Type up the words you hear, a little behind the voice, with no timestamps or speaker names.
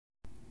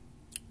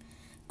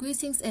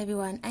Greetings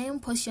everyone, I am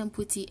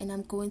Poshyamputi and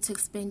I'm going to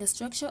explain the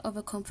structure of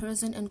a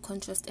comparison and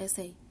contrast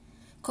essay.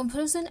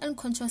 Comparison and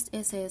contrast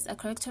essays are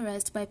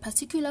characterized by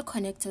particular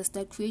connectors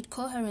that create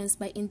coherence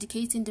by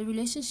indicating the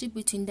relationship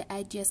between the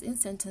ideas in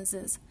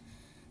sentences.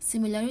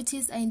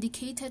 Similarities are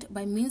indicated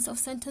by means of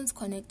sentence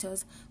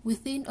connectors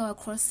within or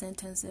across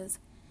sentences.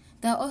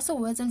 There are also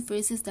words and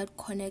phrases that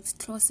connect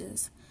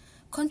clauses.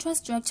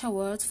 Contrast structure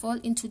words fall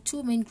into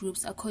two main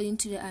groups according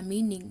to their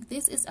meaning.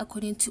 This is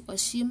according to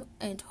Oshim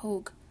and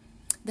Hogue.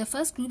 The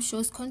first group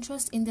shows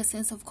contrast in the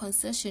sense of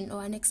concession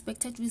or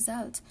unexpected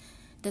result.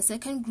 The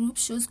second group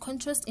shows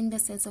contrast in the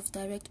sense of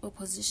direct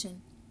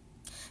opposition.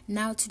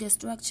 Now to the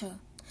structure.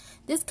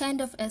 This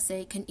kind of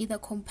essay can either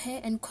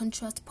compare and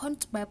contrast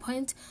point by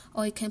point,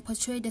 or it can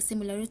portray the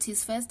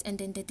similarities first and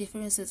then the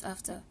differences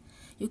after.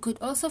 You could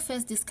also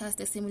first discuss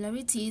the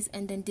similarities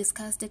and then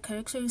discuss the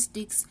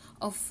characteristics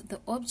of the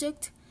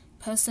object,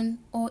 person,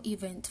 or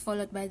event,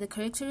 followed by the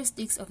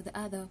characteristics of the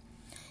other.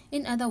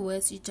 In other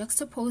words, you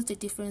juxtapose the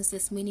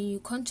differences, meaning you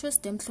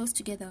contrast them close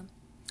together.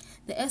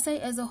 The essay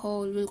as a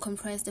whole will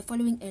comprise the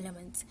following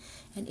elements: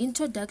 an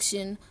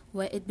introduction,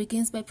 where it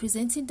begins by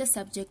presenting the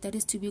subject that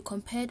is to be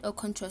compared or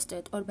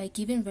contrasted, or by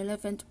giving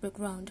relevant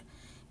background.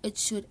 It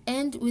should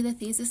end with a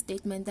thesis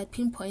statement that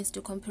pinpoints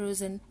the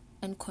comparison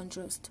and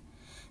contrast.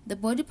 The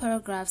body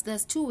paragraphs,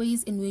 there's two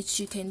ways in which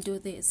you can do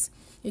this.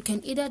 You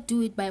can either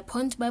do it by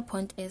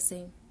point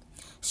essay.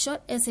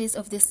 Short essays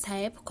of this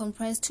type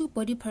comprise two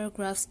body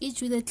paragraphs,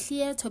 each with a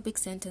clear topic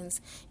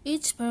sentence.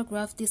 Each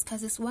paragraph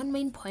discusses one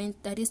main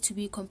point that is to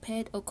be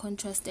compared or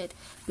contrasted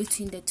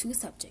between the two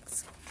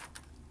subjects.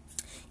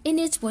 In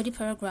each body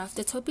paragraph,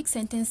 the topic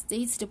sentence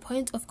states the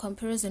point of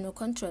comparison or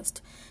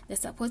contrast. The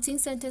supporting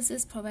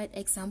sentences provide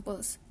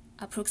examples,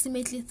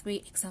 approximately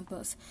 3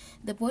 examples.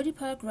 The body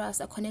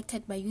paragraphs are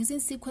connected by using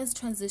sequence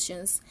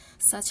transitions,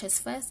 such as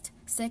first,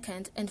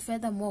 second, and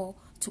furthermore,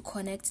 to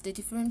connect the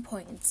different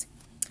points.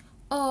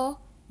 Or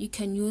you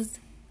can use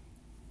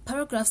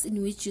paragraphs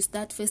in which you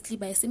start firstly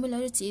by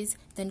similarities,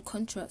 then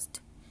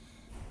contrast.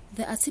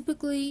 There are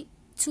typically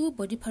 2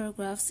 body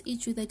paragraphs,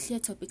 each with a clear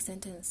topic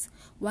sentence.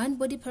 One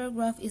body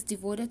paragraph is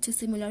devoted to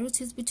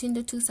similarities between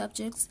the two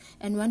subjects,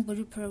 and one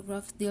body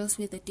paragraph deals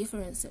with the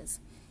differences.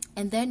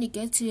 And then you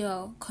get to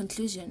your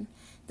conclusion.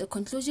 The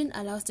conclusion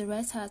allows the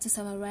writer to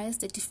summarize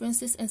the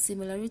differences and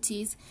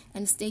similarities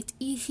and state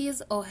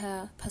his or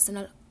her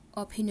personal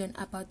opinion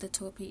about the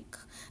topic.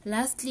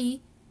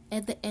 Lastly,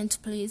 at the end,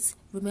 please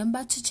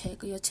remember to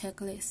check your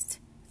checklist.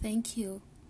 Thank you.